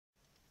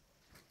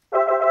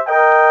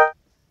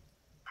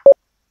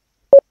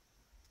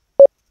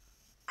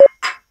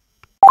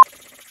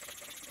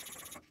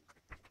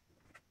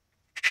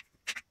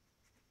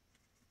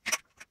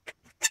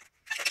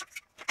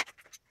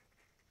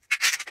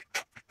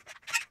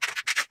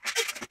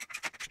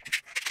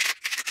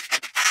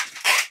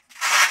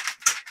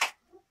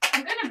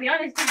be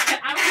honest,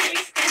 I'm really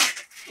scared.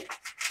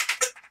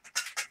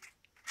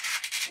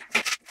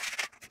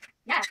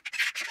 Yeah.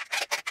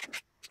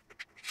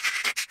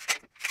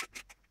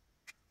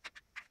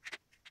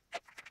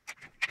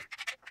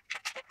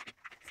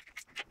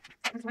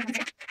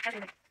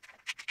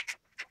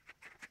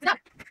 No.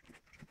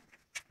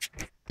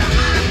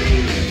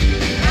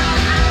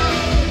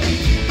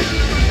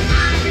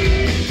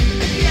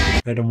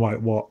 Red and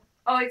white what?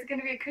 Oh, it's going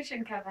to be a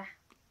cushion cover.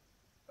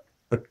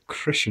 A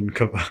cushion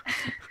cover.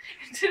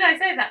 Did I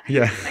say that?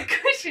 Yeah. A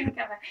cushion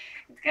cover.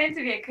 It's going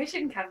to be a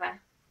cushion cover.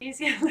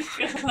 Easier than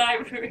the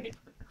library.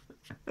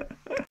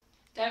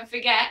 Don't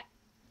forget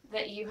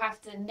that you have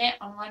to knit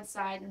on one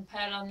side and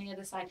purl on the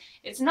other side.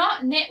 It's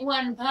not knit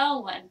one,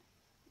 purl one.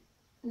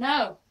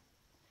 No.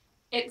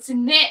 It's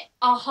knit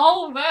a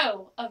whole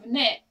row of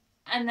knit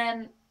and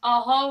then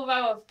a whole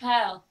row of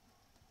purl.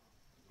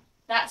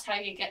 That's how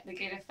you get the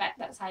good effect.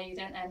 That's how you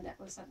don't end up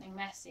with something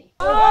messy.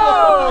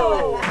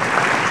 Oh!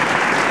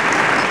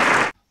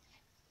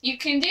 You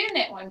can do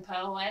knit one,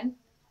 purl one,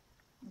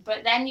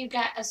 but then you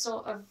get a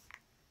sort of...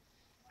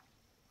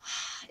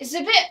 It's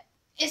a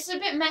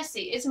bit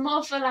messy. It's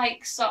more for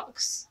like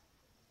socks.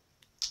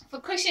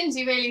 For cushions,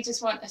 you really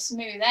just want a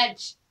smooth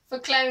edge. For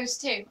clothes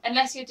too,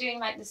 unless you're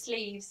doing like the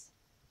sleeves.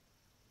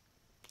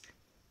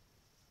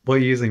 What are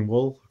you using?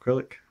 Wool?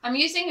 Acrylic? I'm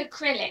using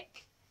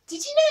acrylic.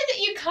 Did you know that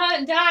you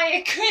can't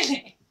dye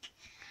acrylic?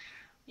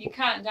 You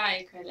can't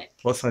dye acrylic.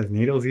 What size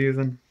needles are you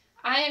using?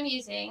 I am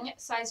using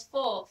size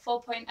 4,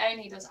 4.0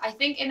 needles. I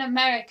think in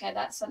America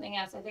that's something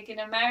else. I think in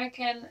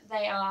American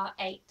they are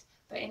 8,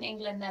 but in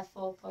England they're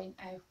 4.0.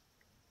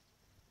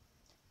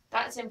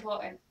 That's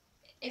important.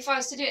 If I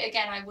was to do it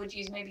again, I would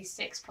use maybe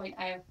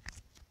 6.0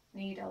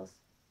 needles.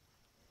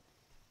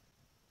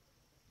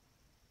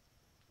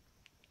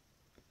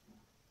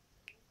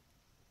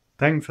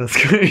 Thanks,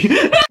 that's great.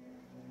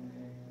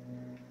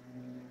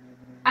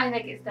 I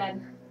think it's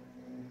done.